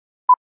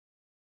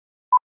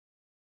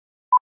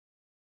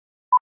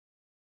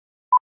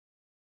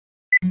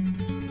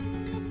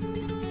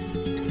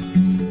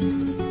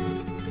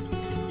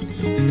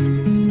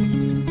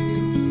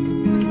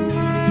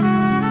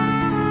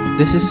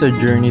This is a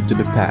journey to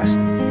the past,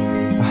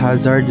 a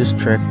hazardous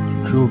trek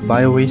through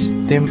byways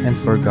dim and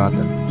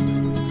forgotten.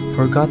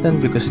 Forgotten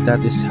because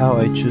that is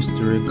how I choose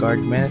to regard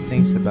many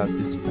things about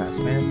this past.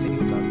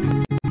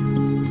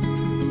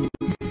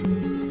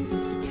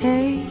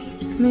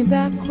 Take me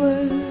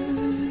backwards,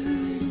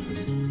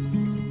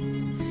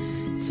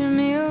 turn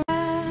me around.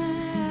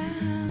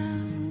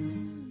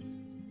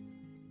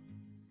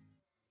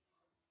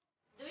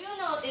 Do you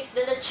notice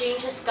that a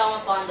change has come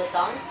upon the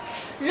town?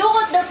 Look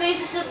at the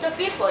faces of the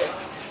people.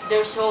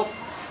 There's hope.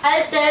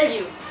 I'll tell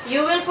you,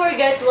 you will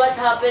forget what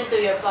happened to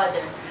your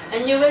father,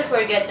 and you will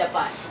forget the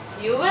past.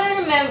 You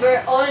will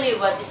remember only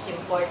what is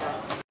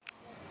important.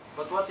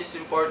 But what is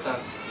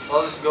important?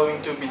 All is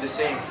going to be the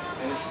same,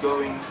 and it's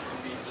going to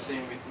be the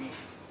same with me.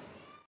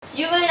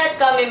 You will not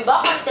coming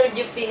back until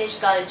you finish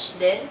college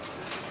then?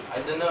 I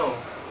don't know.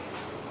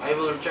 I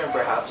will return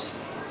perhaps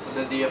on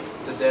the Day of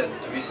the Dead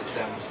to visit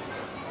them.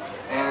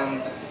 And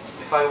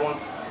if I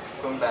won't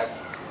come back,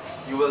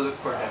 you will look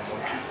for them,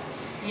 won't you?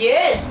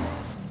 Yes!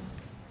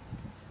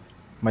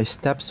 My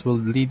steps will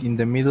lead in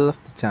the middle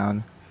of the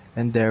town,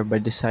 and there by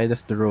the side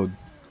of the road,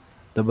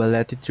 the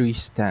balete tree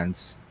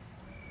stands.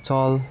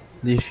 Tall,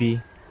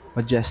 leafy,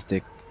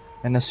 majestic,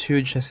 and as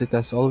huge as it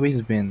has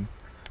always been.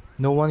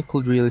 No one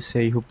could really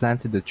say who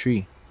planted the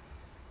tree.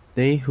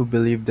 They who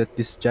believed that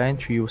this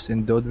giant tree was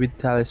endowed with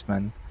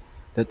talisman,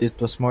 that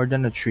it was more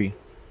than a tree.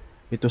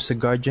 It was a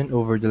guardian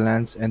over the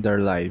lands and our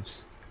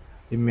lives,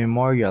 a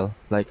memorial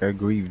like our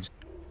graves.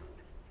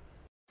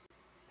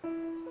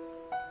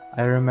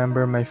 I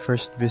remember my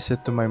first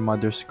visit to my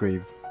mother's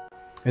grave.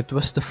 It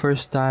was the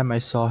first time I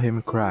saw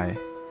him cry,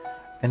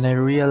 and I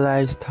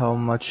realized how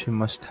much he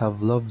must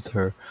have loved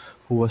her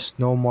who was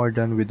no more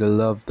than with a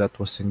love that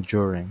was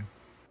enduring.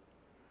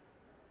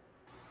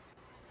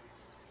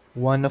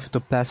 One of the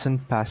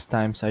pleasant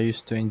pastimes I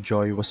used to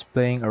enjoy was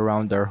playing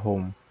around our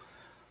home.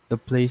 The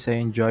place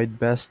I enjoyed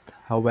best,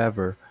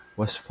 however,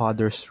 was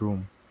Father's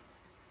room.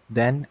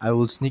 Then I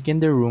would sneak in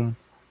the room,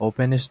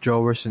 open his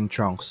drawers and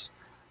trunks.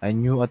 I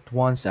knew at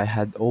once I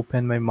had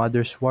opened my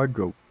mother's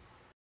wardrobe.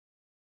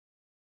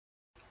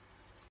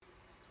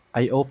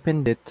 I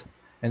opened it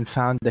and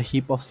found a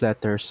heap of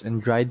letters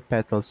and dried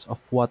petals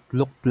of what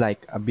looked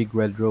like a big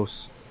red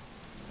rose.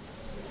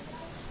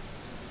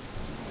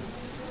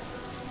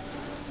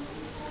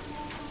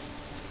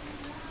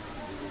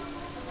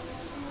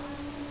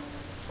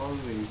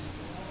 Always.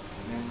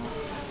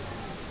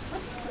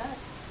 What's that?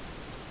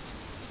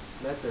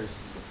 Letters.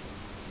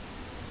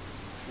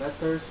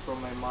 Letters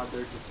from my mother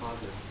to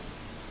father.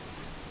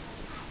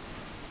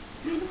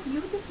 They look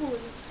beautiful.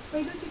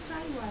 Why don't you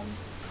try one?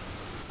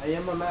 I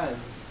am a man.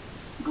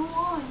 Go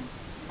on.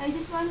 I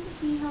just want to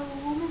see how a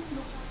woman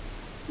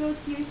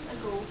looked years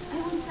ago. I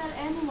won't tell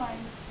anyone.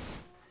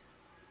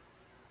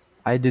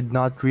 I did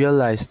not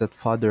realize that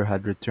father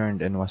had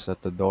returned and was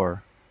at the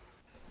door.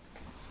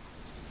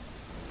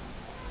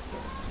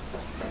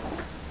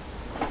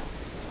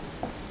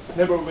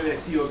 Never will I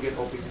see you again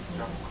opening this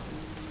trunk.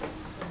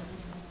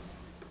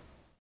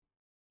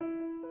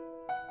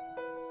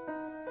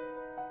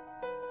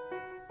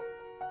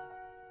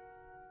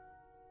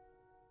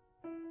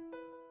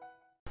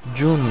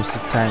 June was the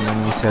time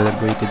when we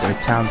celebrated our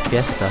town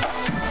fiesta.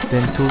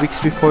 Then 2 weeks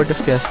before the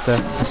fiesta,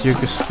 a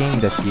circus came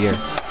that year.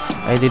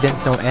 I didn't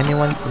know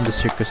anyone from the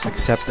circus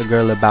except a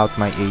girl about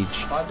my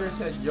age. Father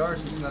said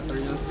yours is not a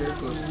real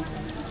circus.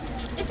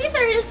 It is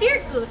a real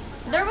circus.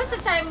 There was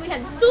a time we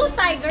had 2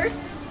 tigers,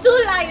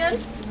 2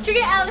 lions,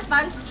 3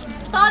 elephants,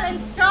 tall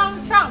and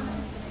strong trunks.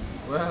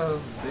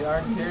 Well, they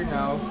aren't here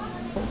now.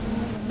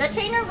 The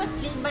trainer was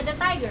killed by the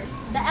tigers.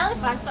 The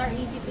elephants are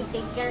easy to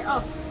take care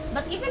of.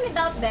 But even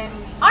without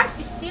them, ours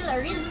is still a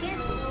real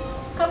circus.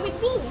 Come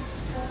with me.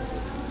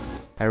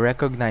 I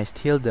recognized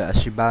Hilda as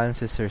she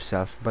balances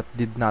herself but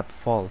did not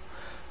fall.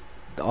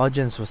 The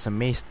audience was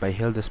amazed by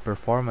Hilda's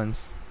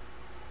performance.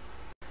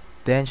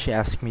 Then she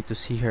asked me to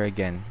see her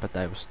again, but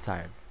I was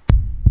tired.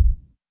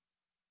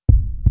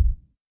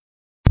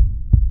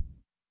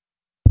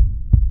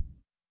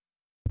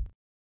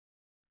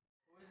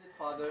 Who is it,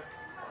 Father?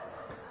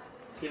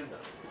 Hilda,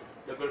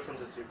 the girl from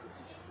the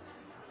circus.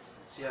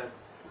 She had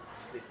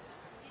sleep.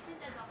 Isn't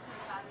the doctor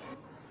coming?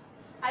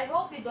 I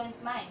hope you don't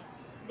mind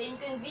the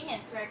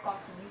inconvenience we're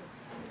causing you.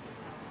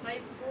 My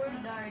poor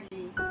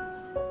darling.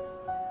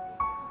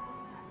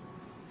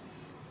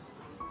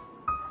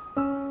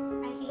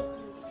 I hate you.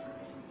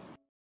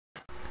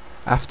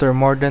 After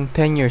more than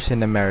 10 years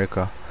in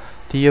America,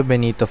 Tio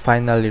Benito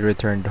finally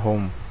returned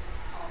home.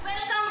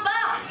 Welcome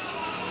back!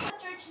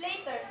 Church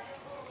later.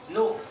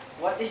 Look,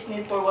 what is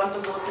need for one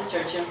to go to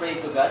church and pray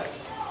to God?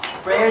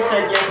 Prayer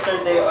said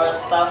yesterday or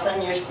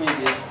 1,000 years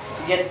previous.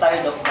 You get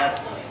tired of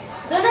that.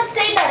 Do not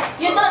say that!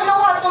 You don't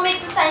know how to make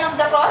the sign of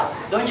the cross?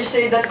 Don't you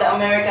say that the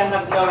American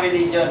have no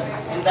religion,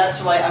 and that's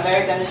why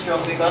American is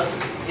wrong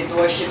because it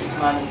worships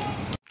money.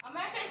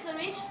 America is the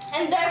rich,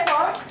 and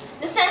therefore,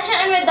 dissension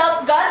and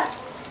without God.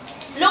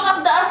 Look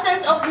at the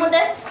absence of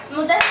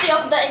modesty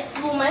of the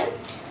ex-woman.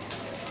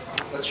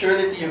 But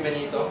surely to you,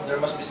 Benito, there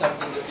must be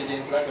something that you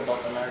didn't like about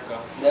America.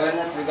 They are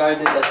not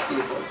regarded as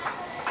people.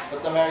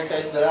 But America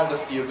is the land of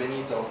Tio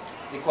Benito,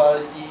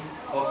 equality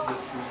of the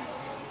free.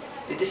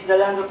 It is the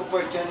land of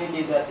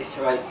opportunity that is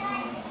right.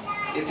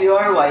 If you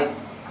are white,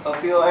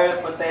 if you are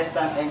a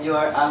Protestant and you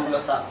are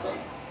Anglo-Saxon,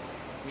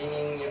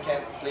 Meaning you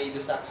can't play the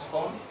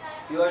saxophone?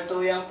 you are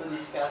too young to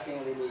discussing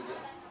religion.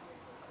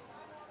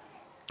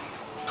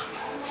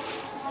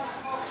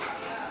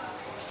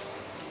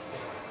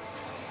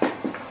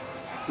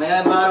 May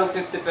I borrow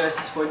 50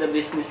 pesos for the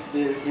business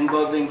deal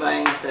involving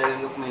buying and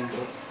selling of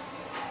mangoes?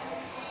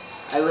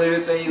 I will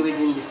repay you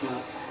within this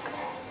month.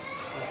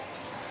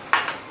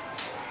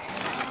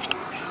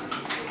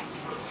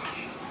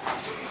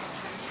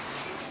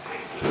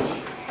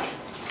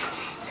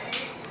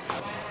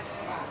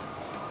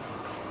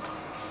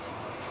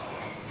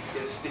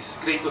 Yes, this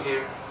is great to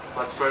hear.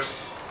 But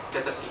first,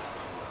 let us eat.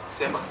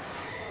 Sema.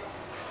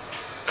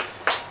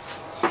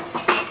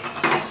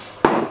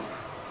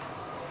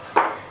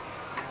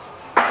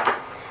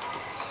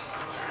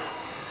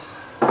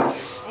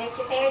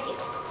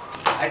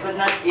 I could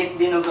not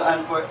eat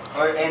dinuguan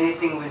or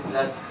anything with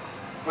blood.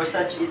 For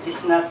such it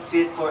is not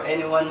fit for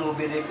anyone who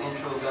believed in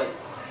true God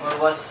or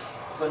was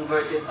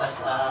converted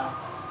as a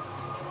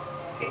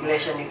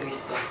Iglesia ni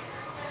Cristo.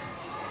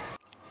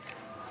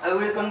 I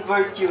will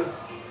convert you,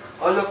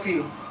 all of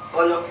you,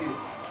 all of you.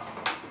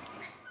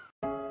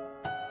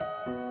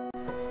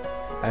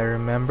 I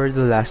remember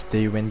the last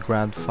day when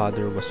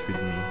grandfather was with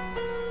me.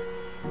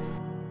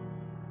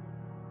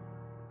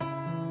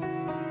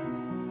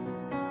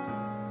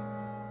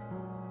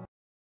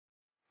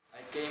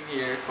 I came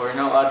here for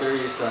no other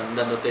reason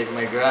than to take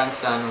my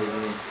grandson with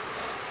me.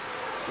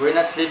 We're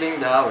not sleeping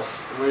in the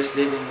house, we're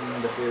sleeping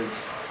in the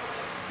fields.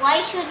 Why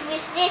should we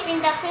sleep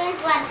in the field,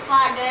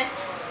 grandfather?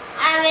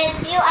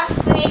 Aren't you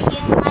afraid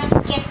you might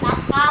get a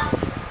cough?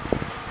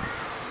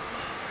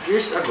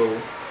 Years ago,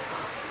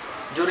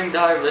 during the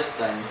harvest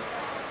time,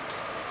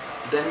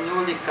 the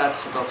newly cut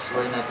stalks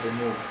were not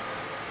removed.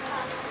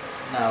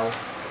 Now,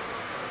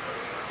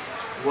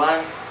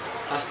 one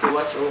has to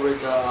watch over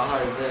the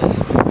harvest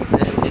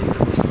lest it to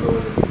be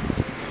stolen.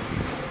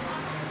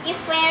 If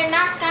we're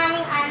not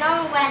coming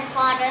along,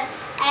 grandfather,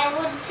 I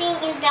would sing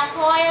in the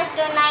choir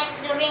tonight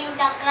during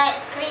the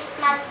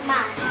Christmas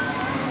Mass.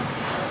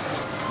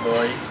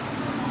 Boy,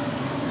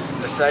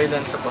 the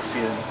silence of a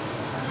field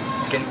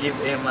can give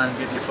a man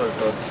beautiful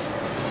thoughts.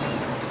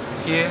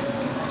 Here,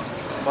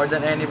 more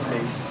than any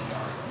place,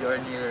 you are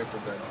nearer to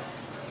God.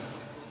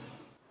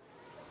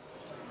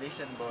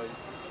 Listen, boy,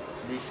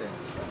 listen.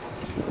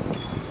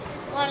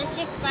 What is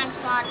it,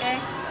 grandfather?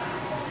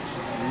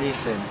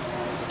 Listen.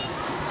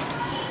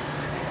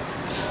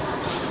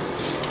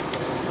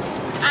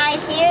 I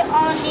hear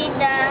only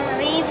the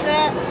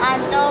river,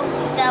 a dog,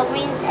 the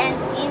wind, and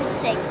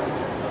insects.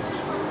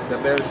 The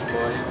bells,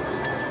 boy.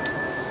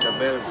 The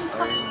bells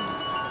are ringing.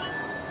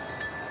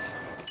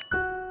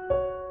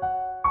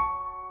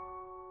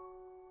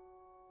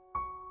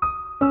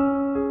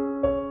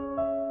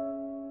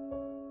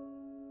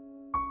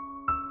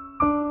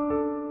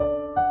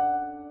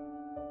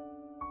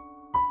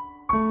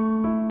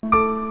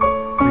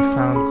 We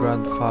found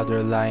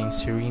grandfather lying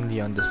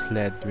serenely on the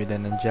sled with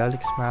an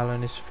angelic smile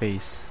on his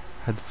face,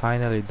 had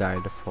finally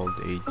died of old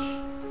age.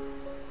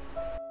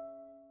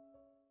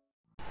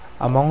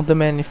 Among the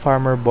many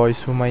farmer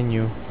boys whom I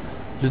knew,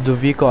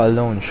 Ludovico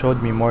alone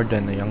showed me more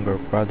than a younger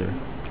brother.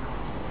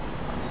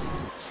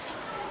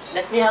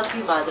 Let me help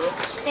you, mother.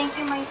 Thank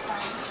you, my son.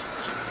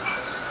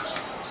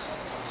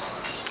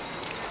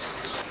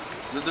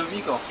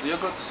 Ludovico, do you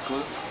go to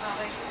school?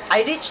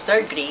 I reached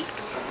 3rd grade.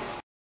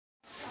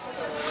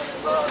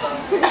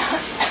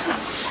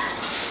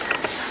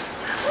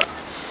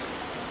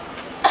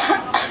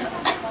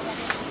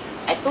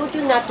 I told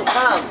you not to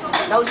come.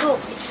 Now look,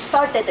 it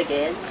started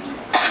again.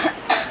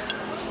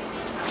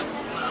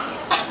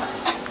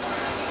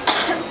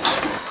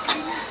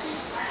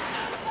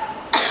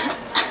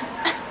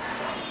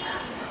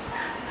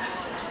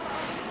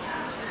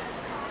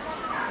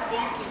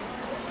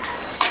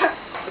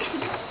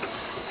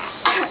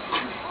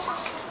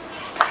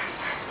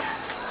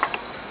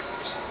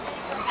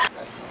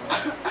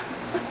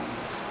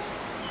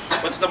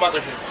 What's the matter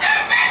here?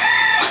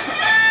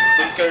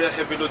 Don't carry a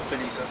heavy load,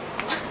 Felisa.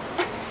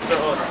 After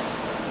all,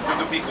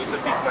 Ludovico is a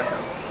big man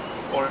now.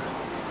 Or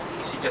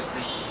is he just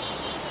lazy?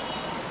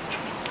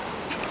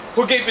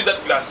 Who gave you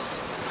that glass?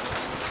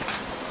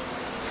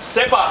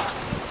 Sepa!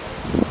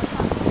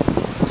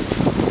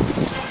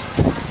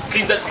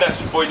 Clean that glass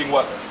with boiling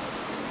water.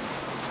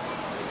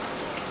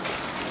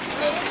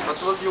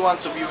 What will you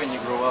want to be when you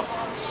grow up?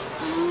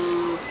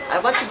 I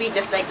want to be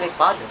just like my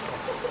father.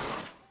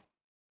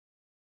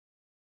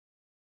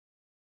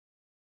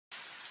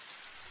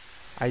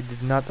 I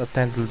did not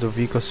attend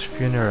Ludovico's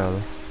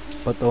funeral,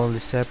 but only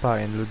Sepa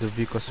and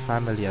Ludovico's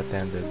family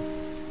attended.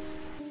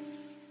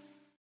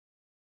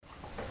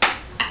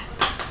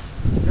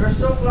 You're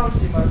so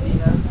clumsy,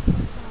 Martina.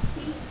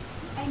 See,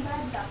 I'm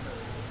bad luck.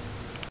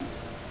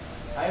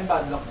 I'm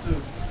bad luck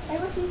too.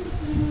 I was into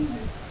cleaning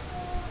this.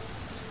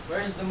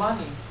 Where is Where's the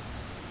money?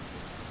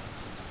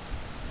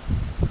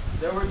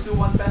 There were 2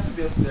 1 peso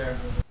bills there.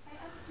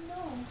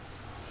 No.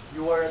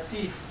 You are a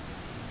thief.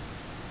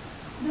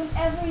 Don't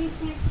ever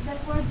repeat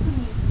that word to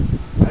me.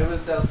 I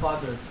will tell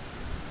father.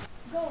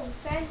 Go,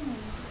 send me.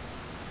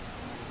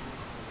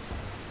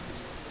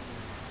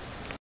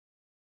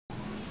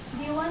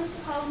 Do you want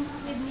to come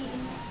with me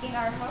in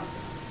our house?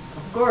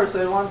 Of course,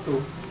 I want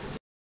to.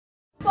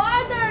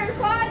 Father!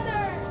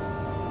 Father!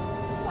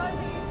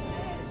 Father is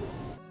dead.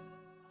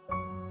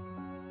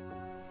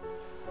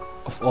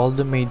 Of all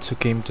the maids who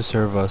came to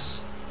serve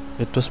us,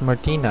 it was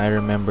Martina I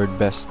remembered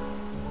best.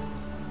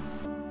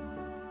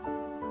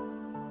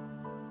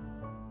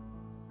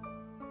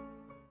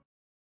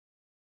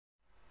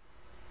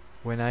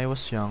 When I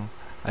was young,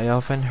 I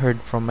often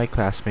heard from my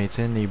classmates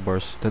and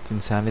neighbors that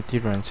insanity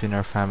runs in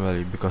our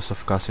family because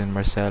of cousin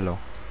Marcelo.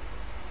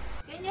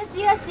 Can you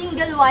see a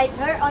single white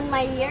hair on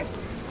my ear?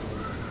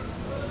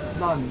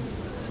 None.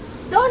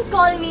 Don't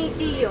call me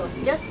Tio,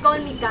 just call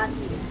me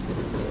Cassie.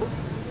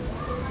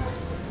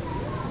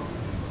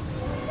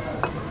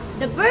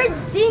 The bird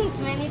sings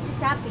when it is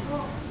happy.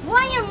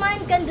 Why a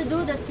man can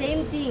do the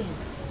same thing?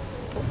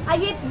 I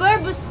hate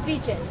verbose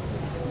speeches.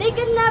 They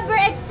can never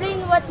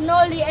explain what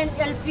Noli and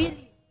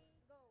Elpili.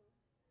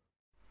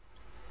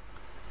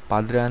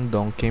 Padre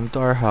Andong came to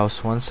our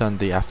house one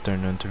Sunday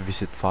afternoon to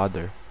visit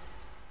father.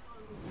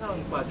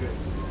 Sound, Padre.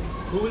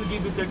 Who will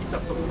give you 30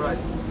 sacks of rice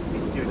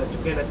this year that you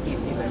cannot eat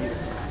in a year?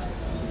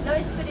 No,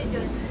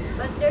 Espiritu,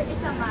 but there is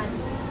a man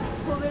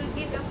who will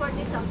give you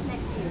 40 sacks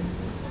next year.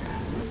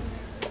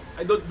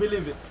 I don't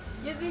believe it.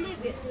 You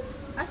believe it?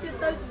 As you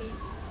told me,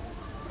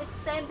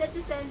 it's time that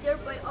you send your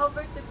boy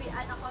over to be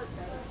an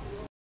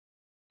occultist.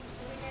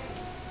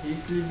 He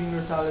is leaving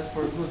Rosales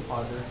for good,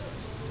 father.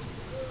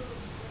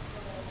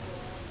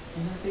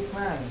 He's a sick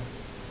man.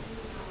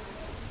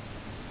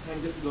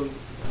 I'm just going to see.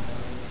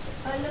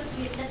 All of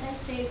it that I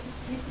saved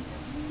these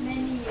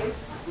many years,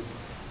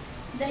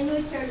 the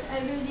new church I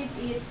will live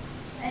in,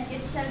 and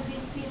it shall be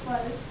people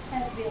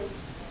have built.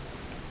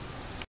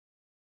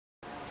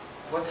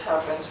 What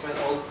happens when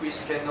old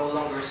priests can no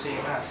longer say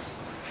Mass?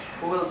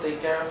 Who will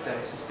take care of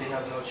them since they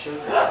have no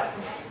children?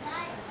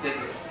 Then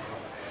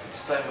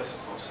it's time, I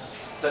suppose,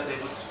 that they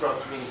would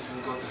sprout wings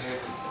and go to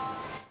heaven.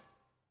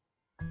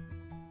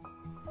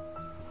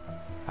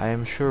 I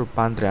am sure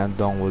Padre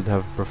Andong would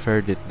have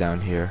preferred it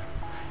down here,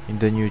 in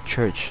the new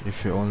church,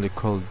 if you only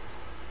could.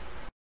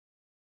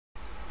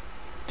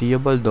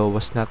 Teobaldo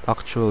was not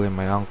actually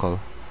my uncle.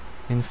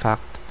 In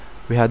fact,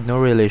 we had no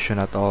relation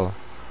at all.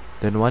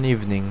 Then one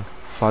evening,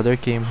 father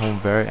came home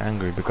very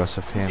angry because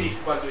of him.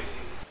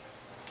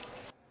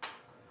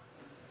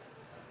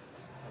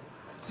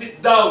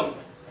 Sit down!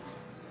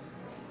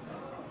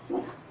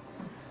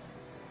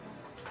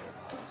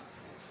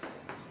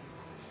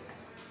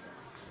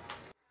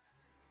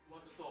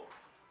 Want to talk?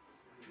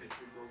 Let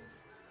me go.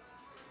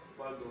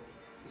 Waldo,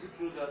 is it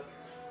true that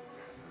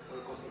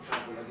we're causing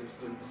trouble against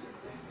Don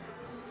Vicente?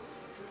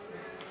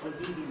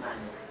 Hindi,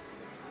 Mano.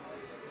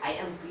 I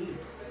am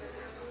grieved.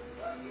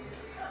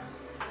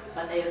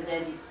 But I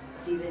already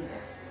given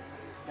them.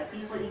 The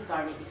people in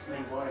Carmen is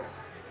my word.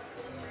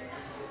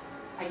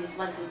 I just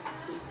want to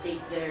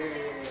take their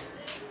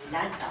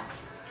land back.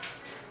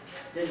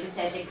 Don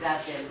Vicente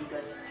grabbed them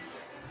because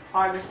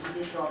farmers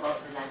didn't know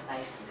about the land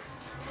titles.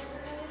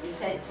 He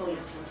said so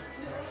yourself,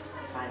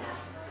 Pana.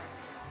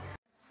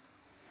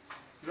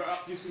 You're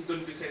accusing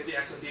Don Vicente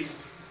as a thief?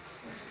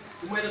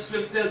 You might as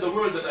well tell the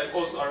world that I'm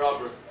also a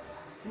robber.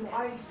 You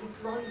are his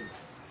employee.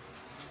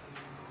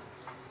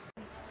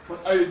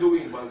 What are you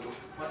doing, Baldo?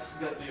 What has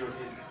got to your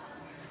head?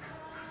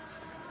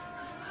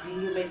 You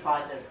knew my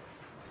father.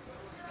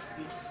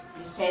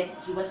 He said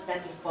he was not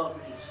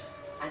impoverished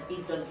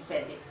until Don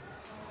Vicente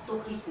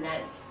took his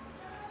land.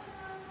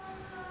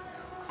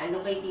 I'm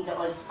locating the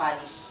old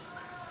Spanish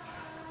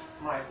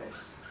markers.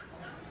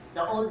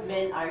 The old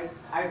men are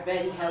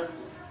very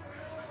helpful.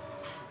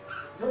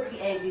 Don't be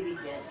angry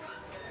with them.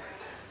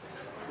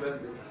 Well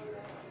then,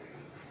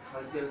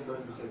 I'll tell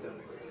Don Vicente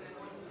about this.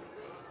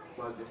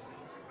 Baldo,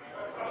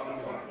 I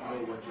only hope you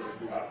know what you are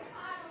doing.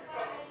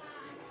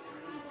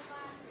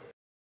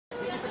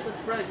 This is a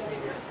surprise,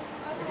 Nina.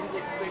 I didn't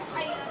expect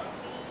it.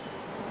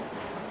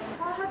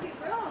 How have you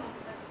grown?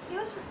 He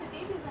was just a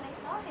baby when I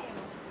saw him.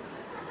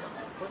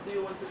 What do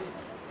you want to eat?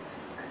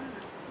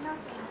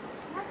 Nothing.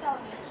 Not tell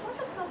me. What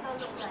does Baldo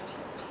look like?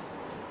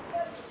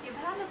 You've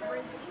handled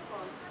worse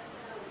people.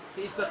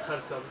 He is not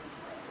handsome.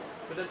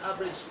 With an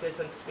average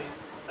peasant's face,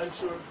 I'm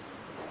sure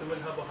he will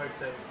have a hard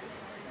time.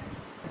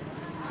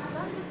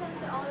 Don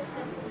Vicente always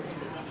says in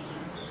the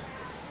beginning.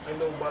 I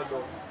know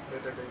Baldo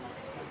better than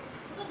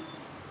you.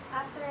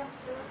 After I'm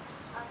through,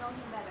 I'll know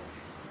him better.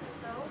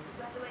 So,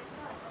 when do I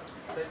start?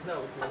 Right now,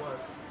 if you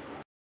want.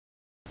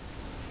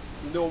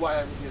 You know why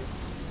I'm here.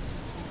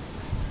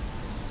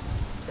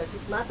 Does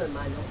it matter,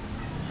 Mano?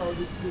 It's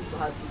always good to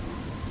have you.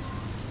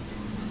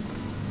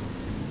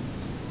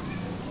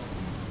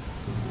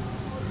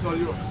 It's all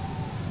yours.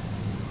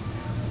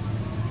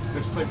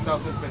 There's 5,000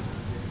 pesos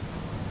here.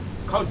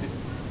 Count it.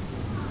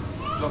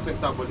 Los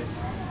centaboles.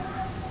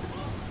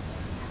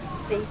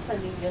 say it's a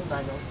million,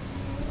 Mano.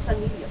 It's a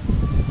million.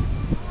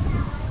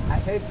 I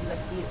heard you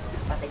was here,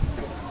 but I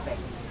didn't expect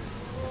it.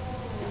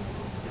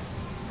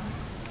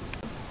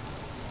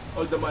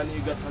 All the money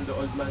you got from the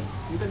old man,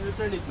 you can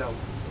return it now.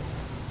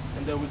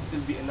 And there will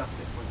still be enough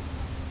left for you.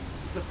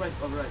 Is the price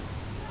alright?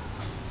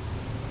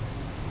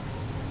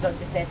 Don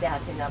Vicente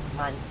has enough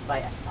money to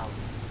buy us out.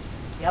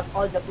 We have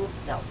all the proofs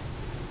now.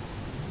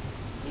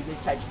 We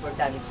will charge for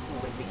damage too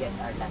when we get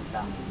our land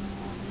back.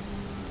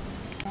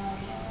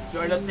 You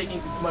are not taking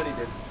this money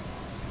then.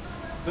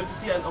 Don't you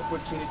see an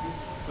opportunity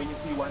when you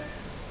see one?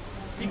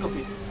 Think of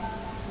it.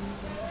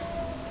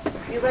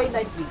 You right,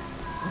 my please.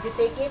 Would you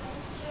take it?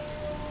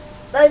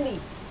 Tell me,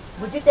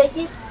 would you take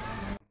it?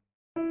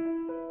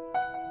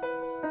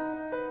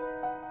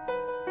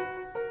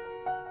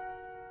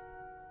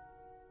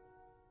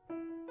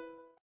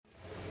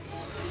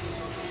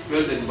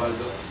 Well then,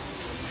 Baldo.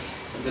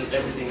 I've done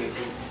everything I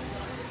could.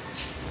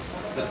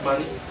 That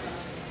money,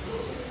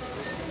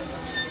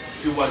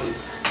 if you want it,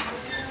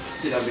 it's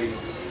still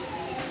available.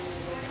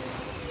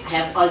 I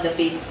have all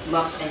the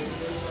maps and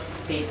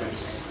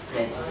papers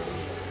ready.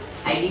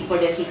 I leave for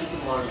the city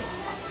tomorrow.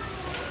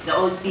 The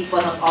old people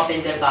have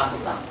opened their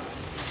bamboo banks,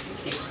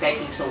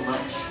 expecting so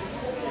much.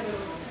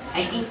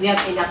 I think we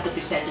have enough to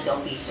present to the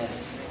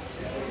officials.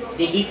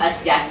 They give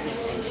us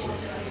justice, I'm sure.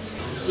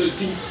 So you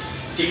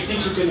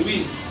think you can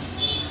win?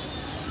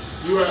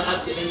 You are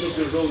at the end of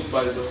the road,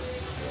 Baldo.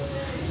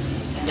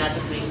 I'm not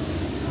afraid.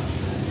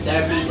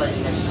 There are people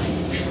in our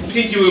side. You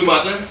think you will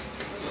matter?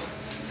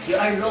 You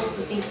are wrong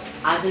to think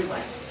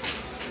otherwise.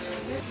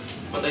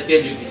 But I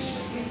tell you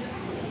this.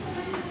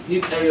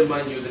 Need I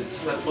remind you that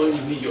it's not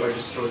only me you are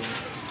destroying,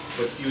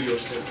 but you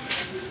yourself.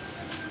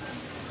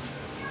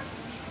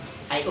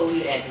 I owe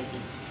you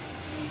everything.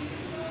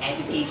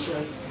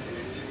 Education,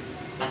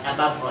 but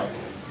above all,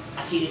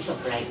 a series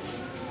of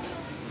rights.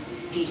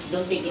 Please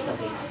don't take it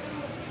away.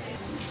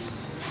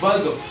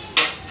 Baldo,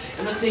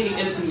 I'm not taking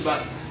anything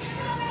back.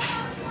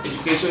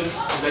 Education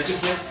and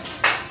righteousness,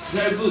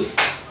 they are good.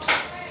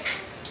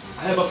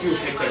 I have a few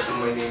hectares in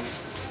my name.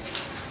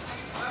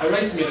 A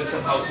rice mill and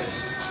some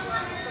houses.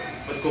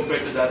 But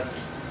compared to that,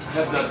 I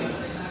have nothing.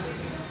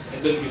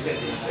 And Don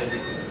Vicente has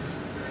everything.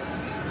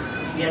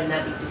 We have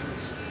nothing to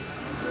lose.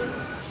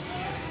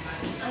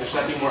 There's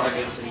nothing more I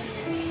can say.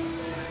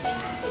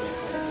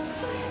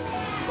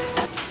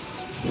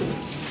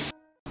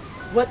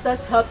 What has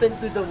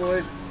happened to the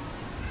world?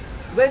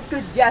 When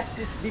could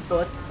justice be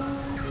bought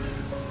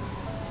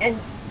and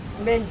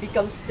men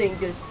become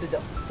strangers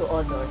to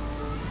honor?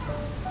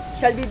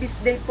 Shall we be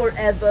slaves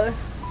forever?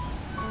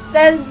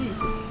 Tell me!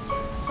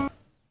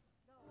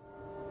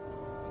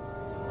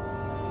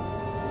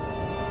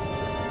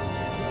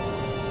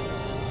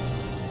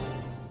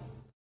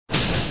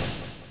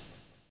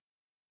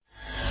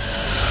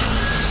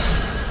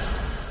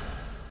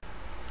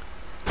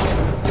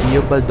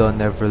 Tio Baldon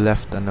never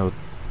left a note,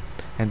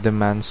 and the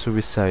man's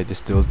suicide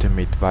is the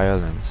ultimate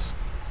violence.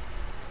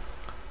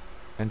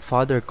 And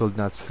father could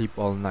not sleep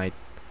all night,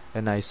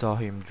 and I saw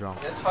him drunk.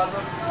 Yes, Father?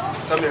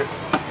 Come here.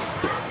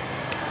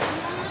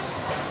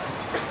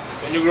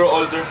 When you grow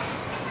older,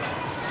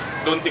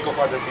 don't think of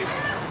other people.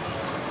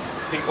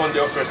 Think only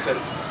of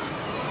yourself.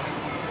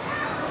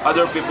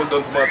 Other people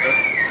don't matter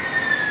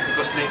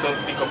because they don't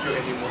think of you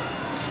anymore.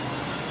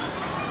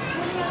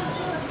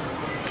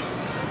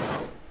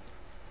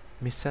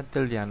 Miss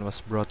Santillan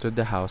was brought to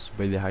the house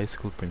by the high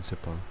school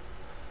principal.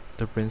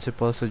 The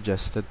principal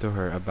suggested to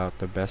her about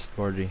the best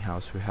boarding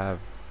house we have.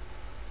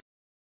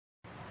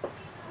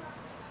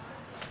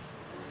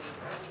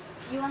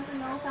 You want to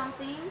know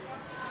something?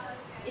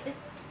 It is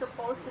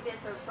supposed to be a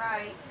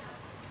surprise.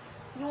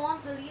 You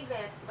won't believe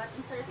it, but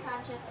Mr.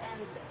 Sanchez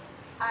and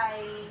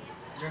I...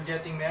 You're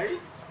getting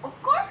married? Of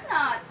course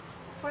not!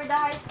 For the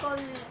high school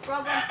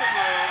program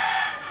tomorrow.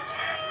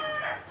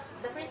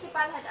 The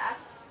principal had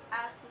asked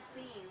us to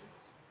sing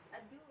a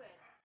duet.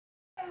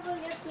 Why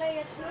will you play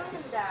a tune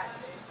on that?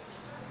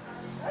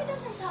 Why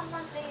doesn't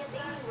someone play it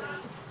anyway?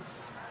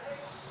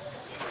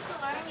 It's easy to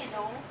learn, you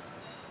know.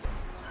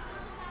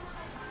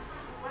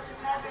 Was it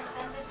never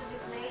intended to be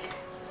played?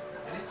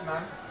 It is,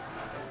 ma'am.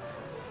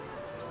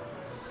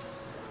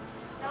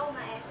 No,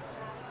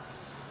 maestra.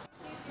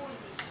 You're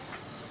foolish.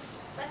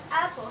 But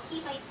Apo,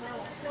 he might know.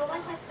 No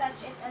one has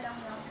touched it a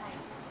long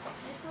time.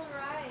 It's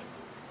alright.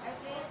 I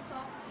play it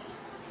softly.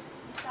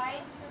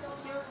 Besides,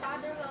 your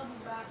father will be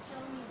back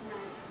till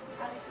midnight.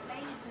 I'll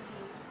explain it to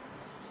him.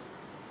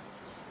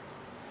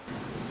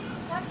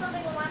 What song do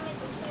you want me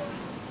to play?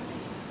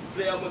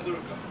 Play a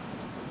mazurka.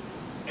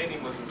 Any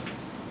mazurka.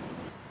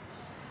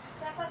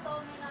 Sepa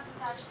told me not to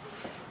touch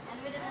this,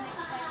 and we didn't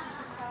expect you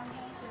to come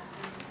here so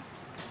soon.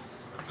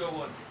 Go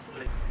on.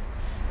 Play.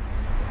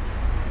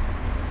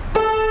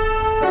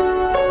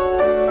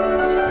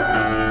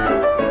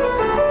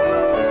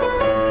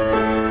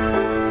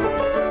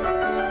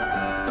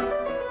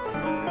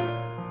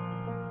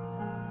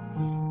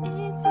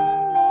 It's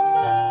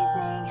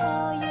amazing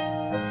how you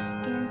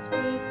can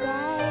speak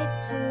right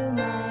to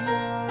my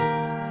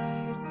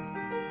heart.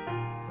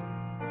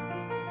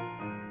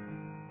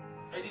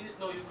 I didn't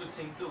know you could could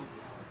sing too.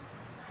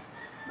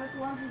 But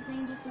won't we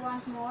sing just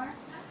once more?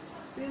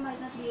 We might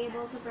not be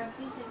able to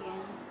practice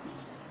again.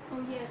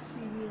 Oh yes,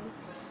 we will.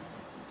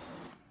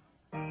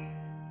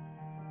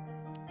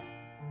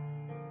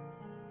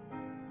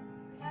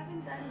 We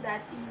haven't done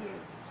that in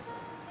years.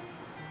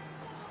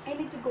 I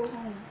need to go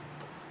home.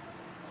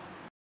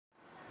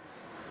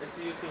 I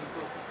see you sing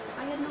too.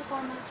 I had no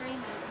formal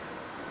training.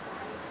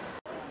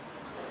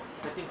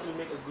 I think you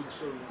make a good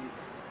show indeed.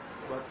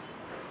 But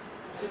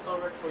is it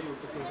alright for you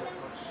to sing that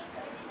much?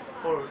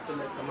 Or to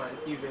let a man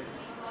even?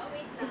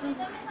 Isn't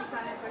this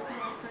becoming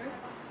personal, sir?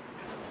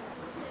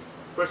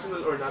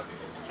 Personal or not,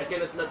 I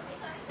cannot let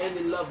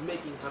any love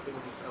making happen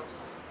in this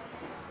house.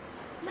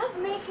 Love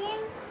making?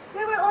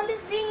 We were only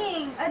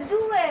singing a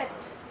duet.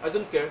 I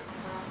don't care.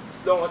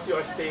 As long as you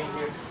are staying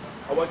here,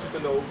 I want you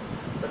to know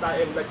that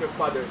I am like your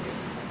father here.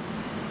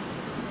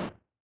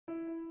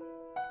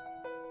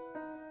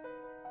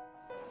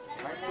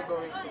 Aren't you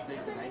going to play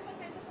tonight?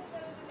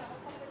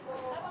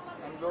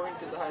 I'm going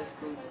to the high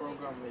school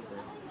program later.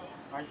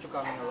 Aren't you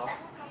coming along?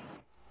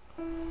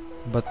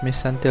 But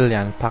Miss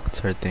Santillan packed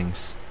her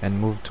things and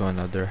moved to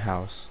another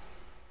house.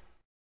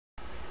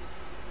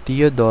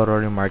 Teodoro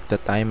remarked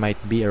that I might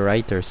be a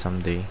writer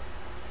someday,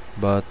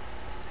 but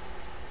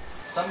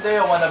Someday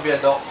I wanna be a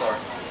doctor.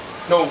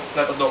 No,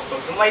 not a doctor.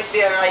 You might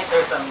be a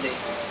writer someday.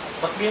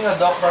 But being a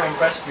doctor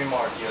impressed me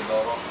more,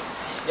 Teodoro.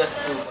 It's just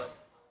true.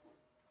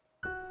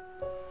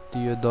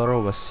 Teodoro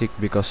was sick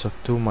because of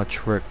too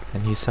much work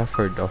and he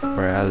suffered of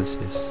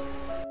paralysis.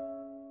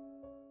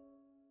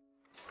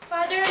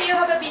 Father, you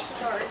have a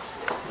visitor.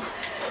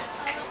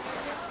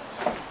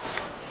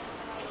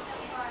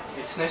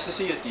 It's nice to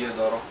see you,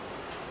 Teodoro.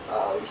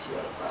 How is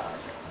your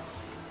father?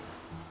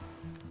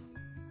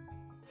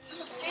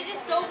 It is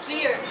so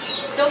clear.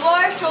 The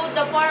war showed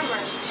the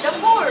farmers, the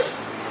poor,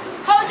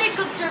 how they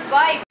could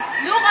survive.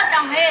 Look at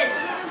Angel.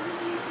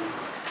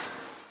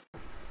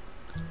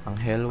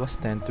 Angel was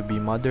then to be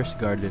mother's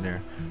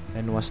gardener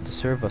and was to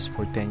serve us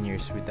for 10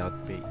 years without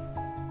pay.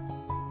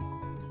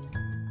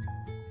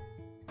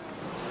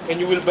 And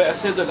you will buy a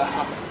cedula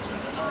half.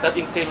 That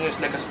in 10 years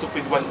like a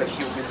stupid one like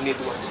you will need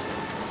one.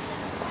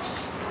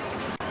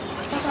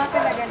 What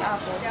happened again,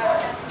 Apple?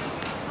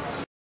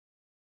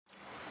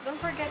 Don't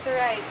forget to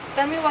write.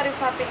 Tell me what is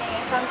happening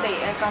in Sunday,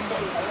 El Campo.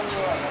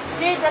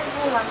 Read that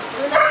woman.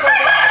 Do not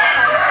forget the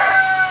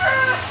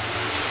sunset.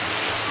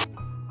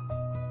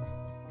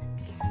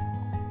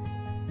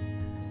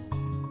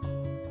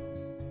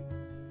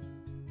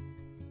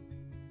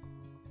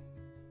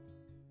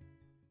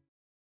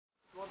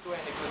 Won't do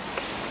any good.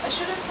 I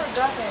shouldn't have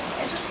forgotten.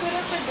 I just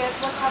couldn't forget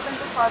what happened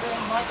to father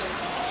and mother.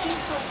 It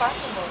seemed so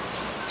possible.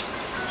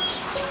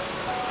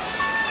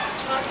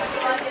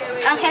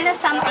 Angel has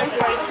something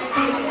for you.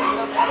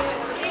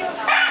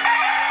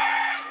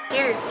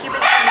 Here, keep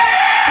it.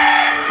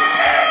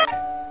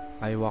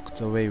 I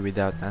walked away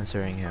without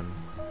answering him.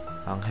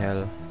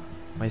 Angel,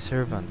 my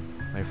servant,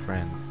 my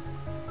friend.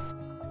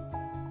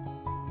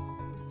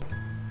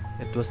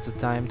 It was the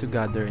time to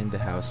gather in the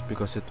house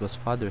because it was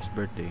father's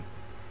birthday.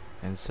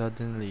 And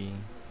suddenly...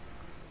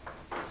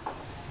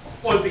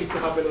 All things to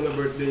happen on a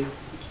birthday.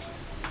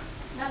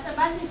 Not a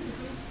bad thing.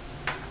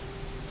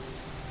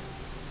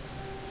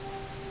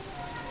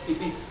 It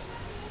is.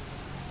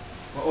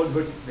 My old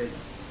bird is dead.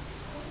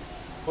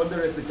 All the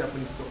rest the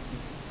Japanese took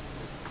this.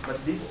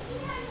 But this,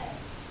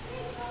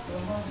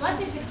 What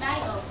did it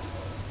die of?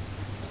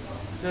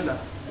 tell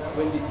us,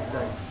 when did it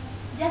die?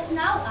 Just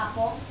now,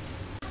 Apo.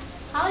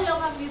 How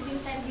long have you been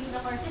tending the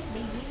horses,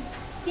 baby?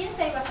 Since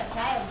I was a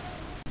child.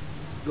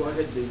 Go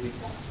ahead, David.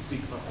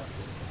 Speak up.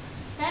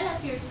 Tell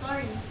us your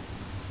story.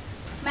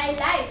 My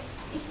life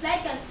is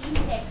like an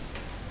insect,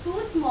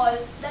 too small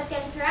that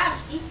can crash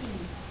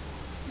easily.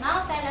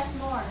 Now tell us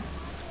more.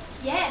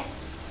 Yes,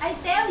 I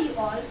tell you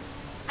all.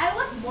 I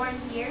was born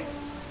here.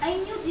 I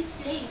knew this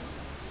place.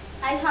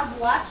 I have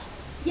watched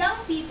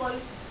young people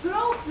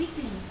grow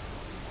quickly.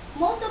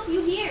 Most of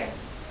you here,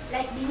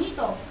 like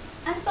Benito,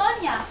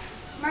 Antonia,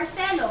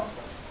 Marcelo,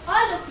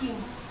 all of you.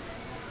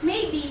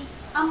 Maybe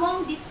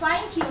among these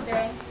fine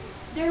children,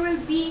 there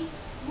will be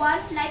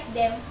one like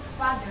them,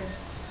 Father.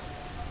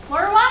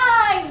 For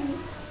wine!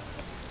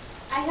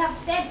 I have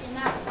said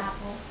enough,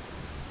 Apo.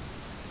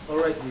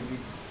 Alright, David.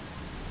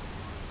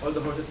 All the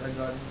horses are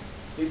gone.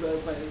 Maybe I'll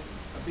find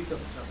a pickup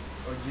truck,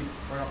 or jeep,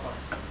 or a car.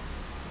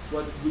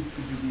 What good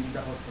could you be in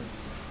the house for?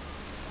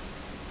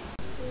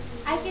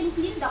 I can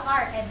clean the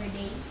car every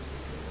day.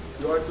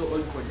 You are too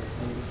old for that,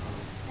 David.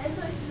 I'm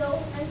so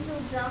slow and so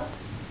drunk.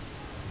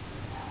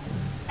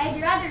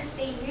 I'd rather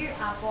stay here,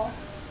 Apo.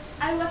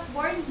 I was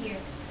born here,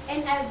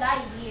 and I'll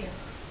die here.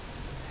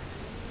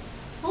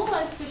 Who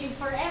wants to live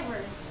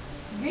forever?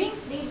 Drink,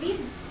 David.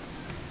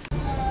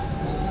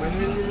 When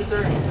will you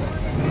return?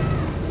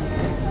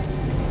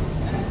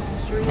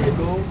 Sure you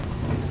go.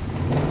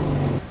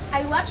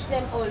 I watched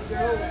them all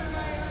grow.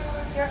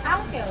 Your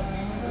uncle,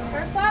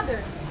 your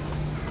father,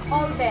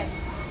 all them.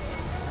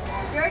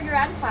 Your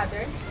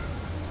grandfather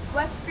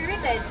was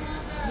spirited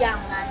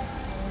young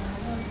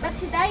man, but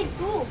he died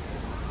too.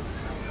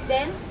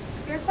 Then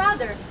Your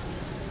father.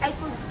 I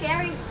could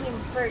carry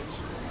him perched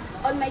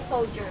on my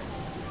soldier,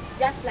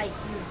 just like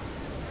you.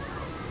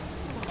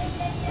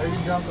 Are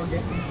you drunk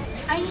again?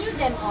 I knew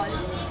them all,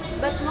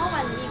 but no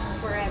one lives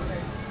forever.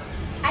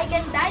 I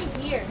can die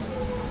here.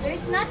 There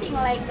is nothing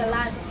like the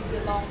land you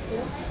belong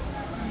to,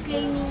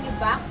 claiming you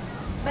back,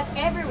 but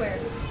everywhere,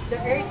 the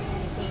earth is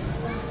the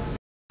same.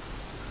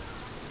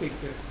 Take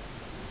care.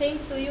 Same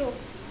to you.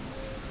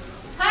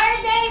 Hi,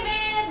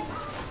 David!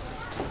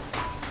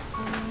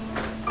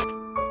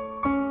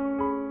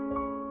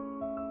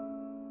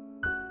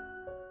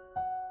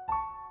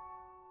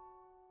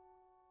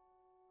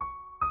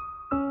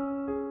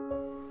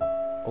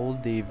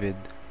 Old David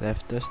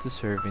left us to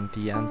serve in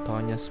Tia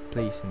Antonia's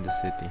place in the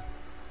city.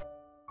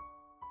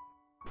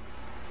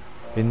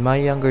 In my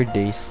younger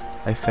days,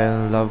 I fell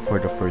in love for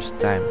the first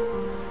time.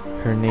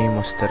 Her name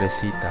was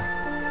Teresita.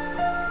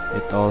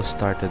 It all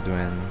started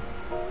when...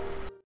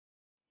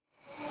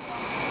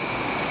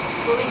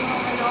 Going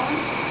home alone?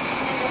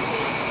 Never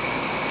fail.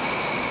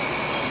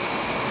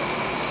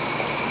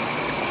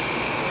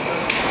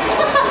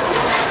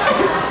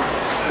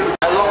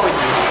 Along with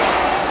you.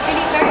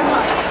 Really very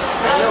much.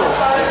 I know,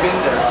 I've been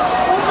there.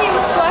 Once he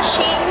was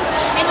washing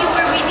and you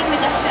were waiting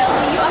with the fill,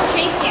 you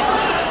untraced him.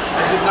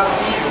 I did not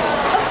see you.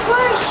 Of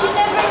course, you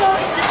never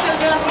noticed the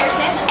children of your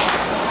tenants.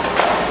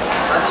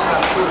 That is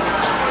not true.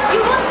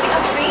 You won't be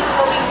afraid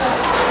going so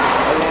slow.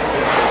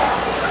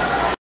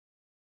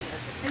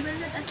 I will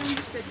not attend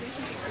this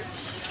graduation exercise.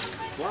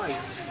 Why?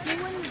 No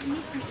one would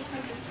miss me if I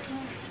don't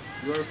come.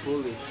 You are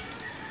foolish.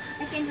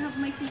 I can have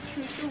my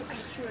picture too,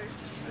 I'm sure.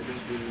 I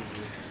don't believe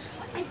you.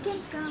 I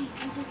can't come,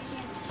 I just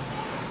can't.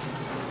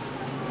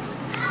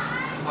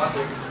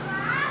 Father,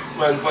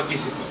 Well, what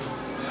is it?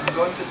 I'm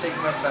going to take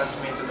my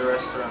classmate to the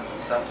restaurant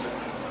this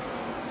afternoon.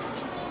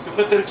 You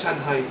can tell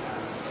Chanhai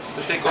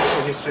to take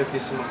over his rent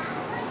this month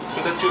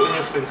so that you and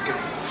your friends can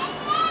eat.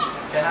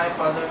 Can I,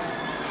 Father?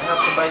 I have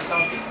to buy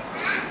something.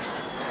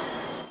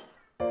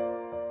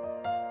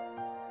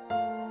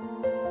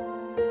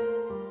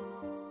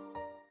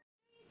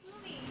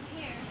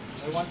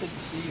 I wanted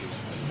to see you.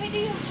 What do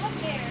you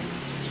have there?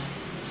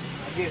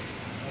 A gift.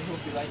 I hope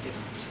you like it.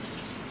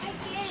 I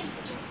can't.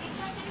 It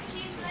doesn't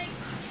seem like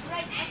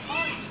right at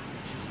all.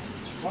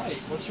 Why?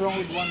 What's wrong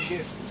with one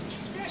gift?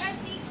 There are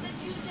things that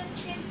you just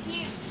can't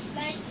give,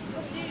 like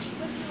what you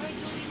are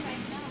doing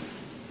right now.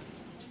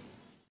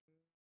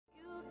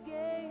 You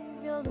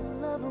gave your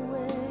love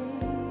away,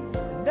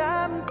 and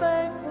I'm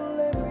thankful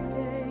every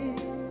day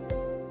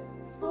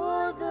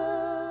for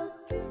the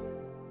gift.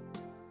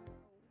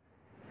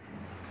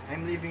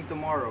 I'm leaving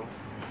tomorrow.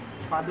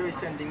 Father is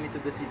sending me to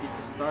the city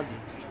to study.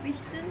 We'd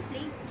soon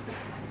place too.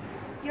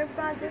 Your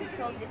father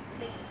sold this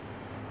place.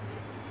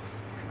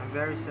 I'm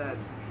very sad.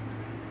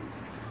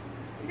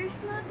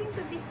 There's nothing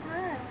to be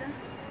sad.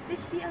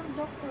 Please be a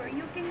doctor.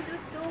 You can do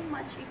so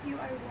much if you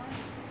are one.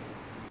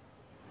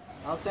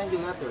 I'll send you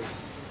letters.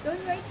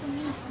 Don't write to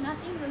me.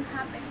 Nothing will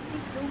happen.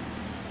 Please don't.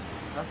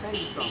 I'll send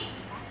you some.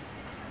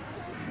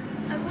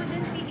 I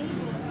wouldn't be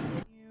able.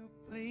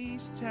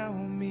 Please tell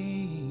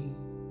me.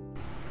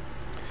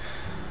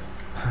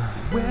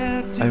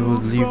 I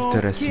would leave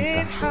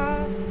Teresita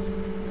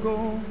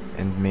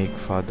and make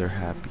Father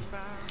happy.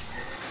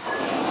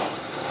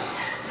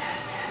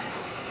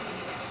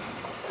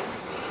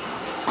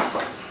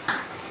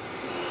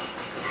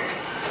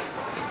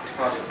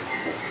 Father.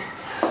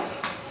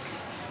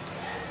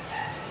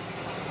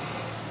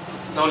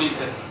 Now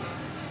listen.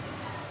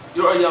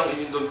 You are young and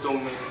you don't know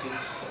many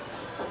things.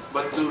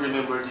 But do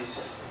remember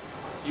this.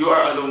 You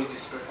are alone in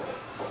this earth.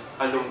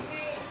 Alone.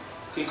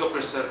 Think of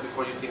yourself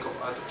before you think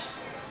of others.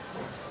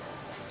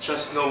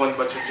 Trust no one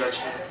but your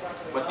judgment.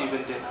 But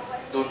even then,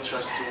 don't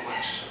trust too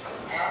much.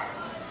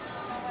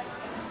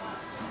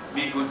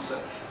 Be good,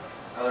 son.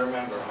 I'll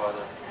remember,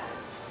 Father.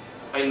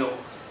 I know.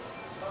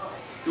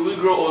 You will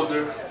grow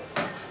older.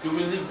 You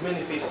will leave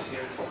many faces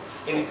here.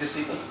 And in the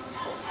city,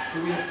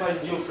 you will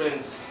find new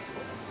friends.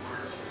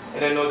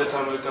 And I know the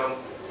time will come,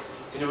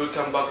 and you will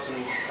come back to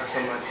me as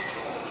a man.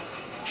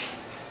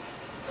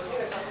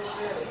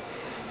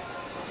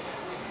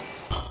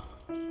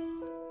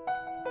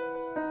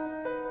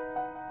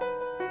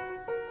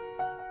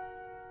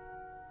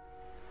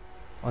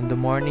 On the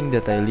morning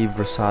that I leave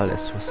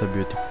Rosales was a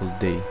beautiful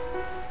day,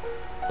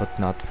 but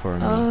not for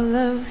me. All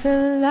of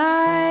the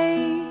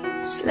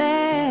lights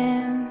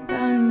land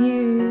on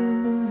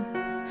you.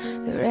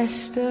 The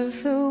rest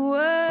of the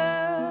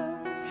world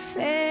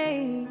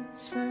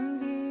fades from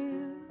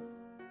view.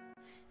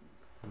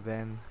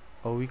 Then,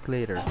 a week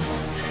later,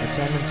 a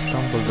tenant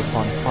stumbled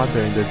upon Father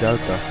in the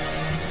Delta.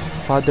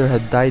 Father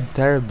had died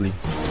terribly.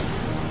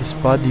 His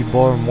body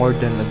bore more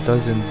than a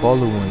dozen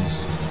bullet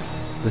wounds.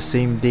 The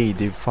same day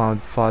they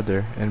found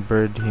Father and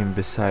buried him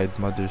beside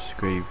Mother's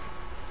grave.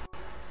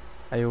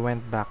 I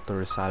went back to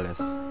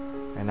Rosales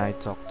and I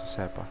talked to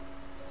Sepa.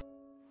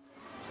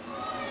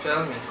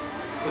 Tell me,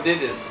 who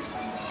did it?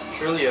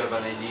 Surely you have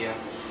an idea.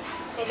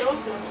 I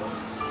don't know.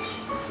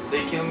 Will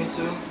they kill me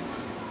too?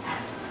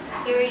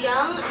 You're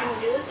young and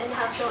good and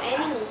have no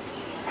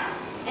enemies.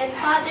 And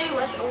father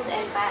was old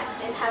and bad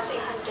and have 100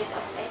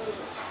 of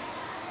enemies.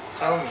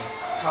 Tell me,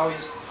 how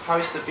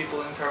is the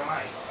people in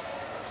Carmine?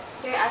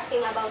 You're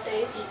asking about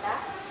Teresita?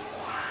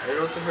 I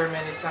wrote to her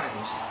many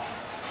times.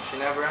 She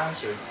never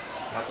answered,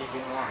 not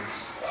even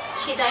once.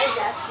 She died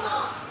last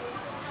month.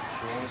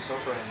 She won't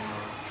suffer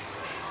anymore.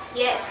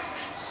 Yes,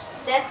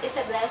 death is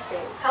a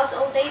blessing. How's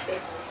old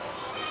David?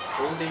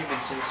 Old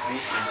David seems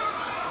busy.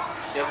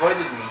 He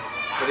avoided me,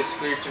 but it's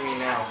clear to me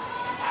now.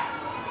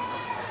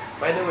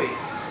 By the way,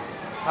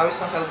 how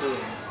is Uncle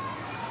doing?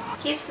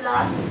 He's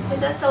lost.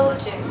 He's a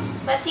soldier,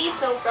 but he's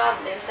no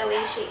problem the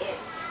way she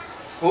is.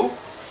 Who?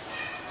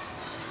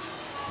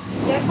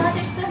 Your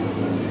father's son.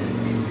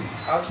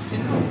 How did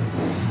you know?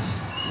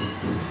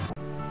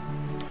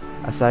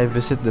 As I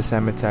visit the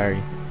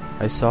cemetery,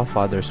 I saw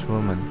Father's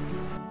woman.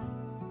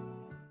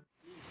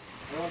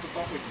 I want to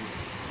talk with you.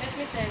 Let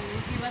me tell you,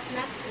 he was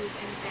not good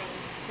and kind.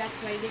 That's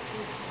why they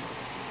killed him.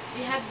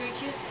 He had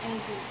virtues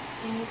and good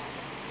in his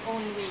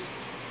own way.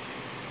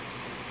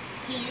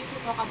 He used to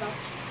talk about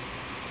you.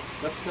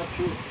 That's not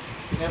true.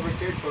 He never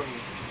cared for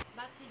me.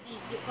 But he did.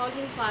 You called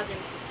him father.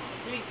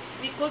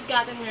 We could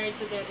gotten married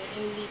together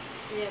and live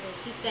together.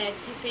 He said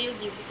he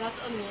failed you because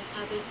of me and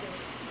other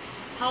things.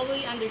 How will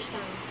you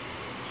understand?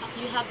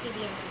 You have to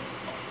be a man.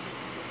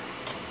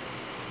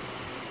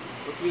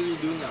 What will you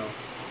do now?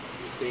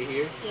 You stay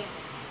here? Yes.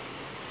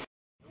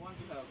 I want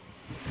to help.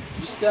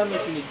 Just tell me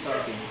if you need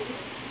something.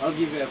 I'll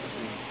give you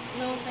everything.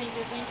 No, thank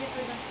you. Thank you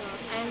for the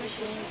thought. I am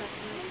ashamed, but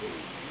not you.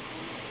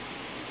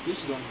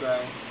 Please don't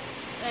cry.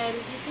 Well,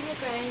 you see me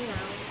crying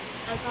now.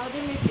 I'll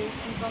powder my face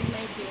and comb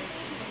my hair.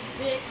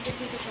 Do you expect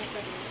me to shut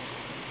the door?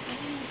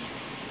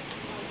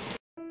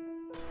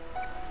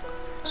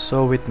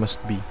 So it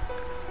must be.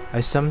 I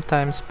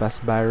sometimes pass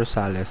by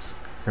Rosales,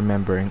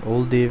 remembering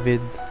old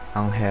David,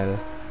 Angel,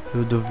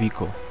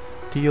 Ludovico,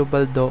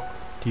 Teobaldo,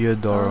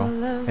 Teodoro,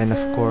 and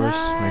of course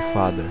my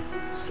father,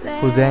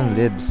 who then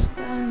lives,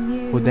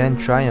 who then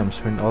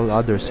triumphs when all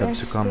others have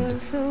succumbed.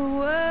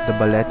 The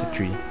balete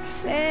tree.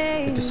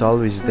 It is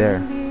always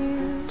there,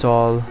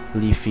 tall,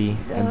 leafy,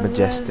 and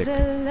majestic.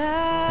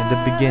 In the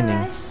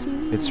beginning,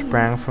 it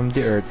sprang from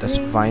the earth as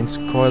vines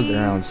coiled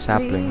around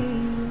sapling.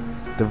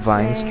 The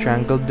vines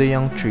strangled the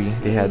young tree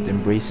they had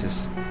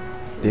embraces.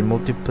 They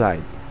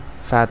multiplied,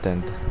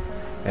 fattened,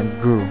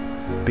 and grew,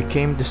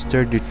 became the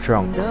sturdy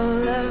trunk.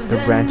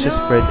 The branches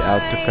spread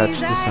out to catch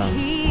the sun,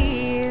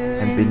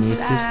 and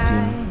beneath this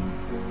steam,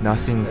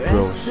 nothing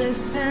grows.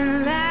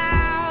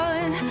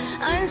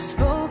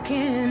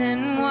 Unspoken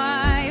and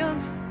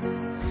wild,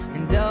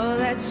 and all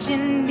that you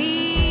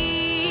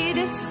need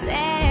to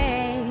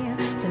say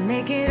to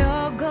make it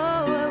all go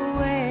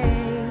away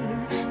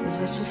is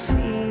that you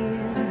feel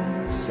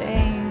the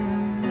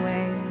same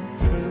way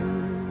too.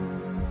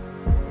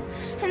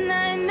 And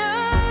I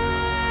know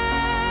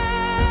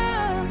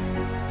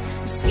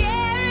the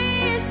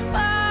scariest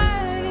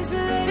part is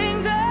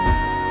letting go,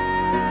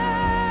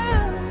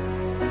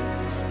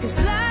 'cause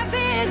life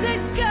is a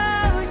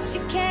ghost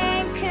you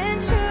can't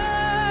control.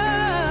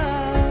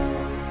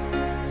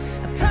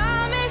 I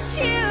promise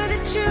you the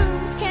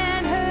truth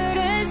can't hurt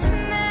us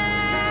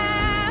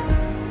now,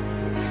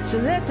 so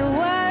let the